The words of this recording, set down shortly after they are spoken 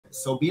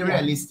So be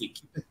realistic.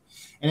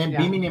 And then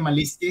be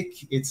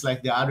minimalistic. It's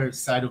like the other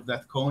side of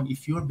that coin.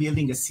 If you're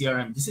building a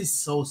CRM, this is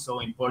so, so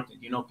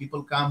important. You know,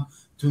 people come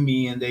to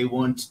me and they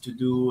want to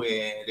do,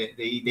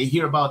 they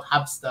hear about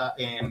HubSpot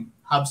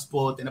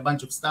and a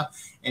bunch of stuff.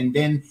 And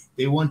then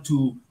they want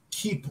to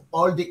keep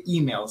all the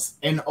emails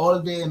and all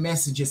the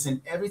messages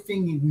and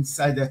everything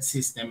inside that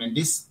system. And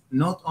this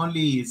not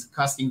only is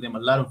costing them a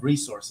lot of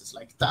resources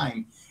like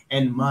time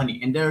and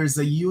money, and there is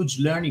a huge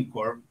learning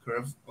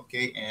curve.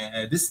 Okay,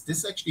 and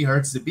this actually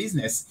hurts the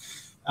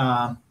business.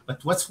 But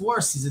what's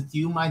worse is that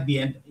you might be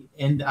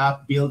end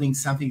up building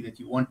something that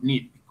you won't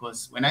need.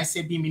 Because when I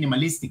say be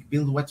minimalistic,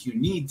 build what you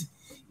need,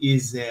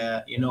 is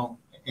you know,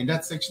 and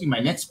that's actually my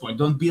next point.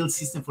 Don't build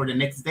system for the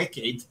next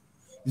decade,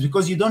 is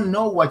because you don't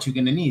know what you're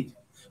gonna need.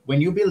 When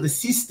you build a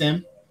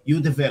system, you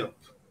develop,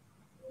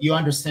 you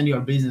understand your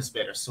business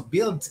better. So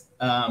build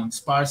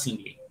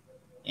sparsely.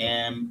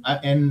 And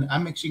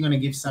I'm actually going to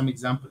give some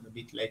examples a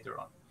bit later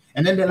on.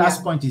 And then the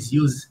last point is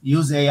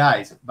use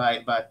AI,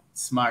 but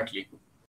smartly.